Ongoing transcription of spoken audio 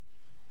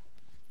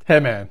Hey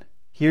man,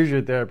 here's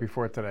your therapy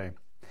for today.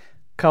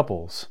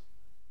 Couples,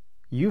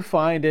 you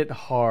find it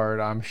hard,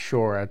 I'm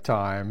sure, at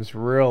times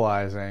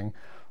realizing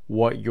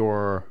what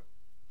your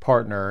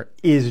partner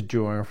is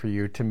doing for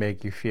you to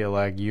make you feel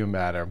like you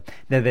matter.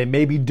 Now, they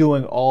may be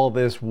doing all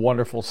this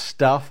wonderful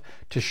stuff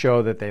to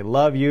show that they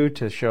love you,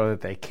 to show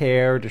that they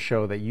care, to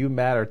show that you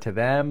matter to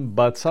them,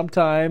 but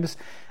sometimes,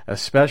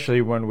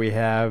 especially when we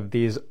have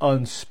these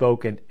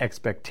unspoken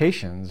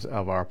expectations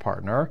of our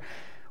partner,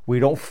 we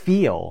don't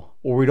feel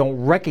or we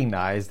don't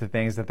recognize the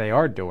things that they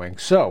are doing.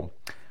 So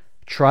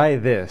try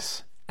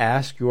this.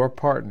 Ask your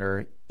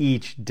partner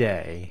each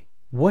day,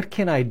 what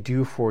can I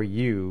do for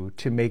you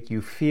to make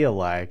you feel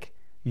like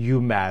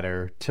you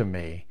matter to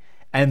me?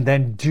 And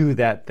then do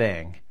that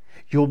thing.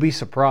 You'll be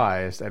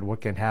surprised at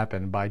what can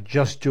happen by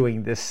just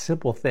doing this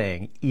simple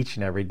thing each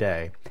and every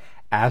day.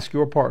 Ask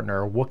your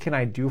partner, what can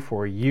I do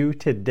for you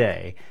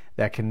today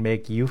that can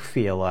make you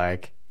feel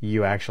like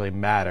you actually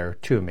matter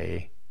to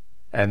me?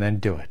 And then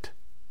do it.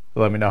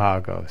 Let me know how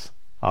it goes.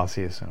 I'll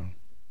see you soon.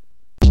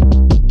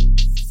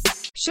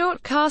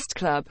 Shortcast Club.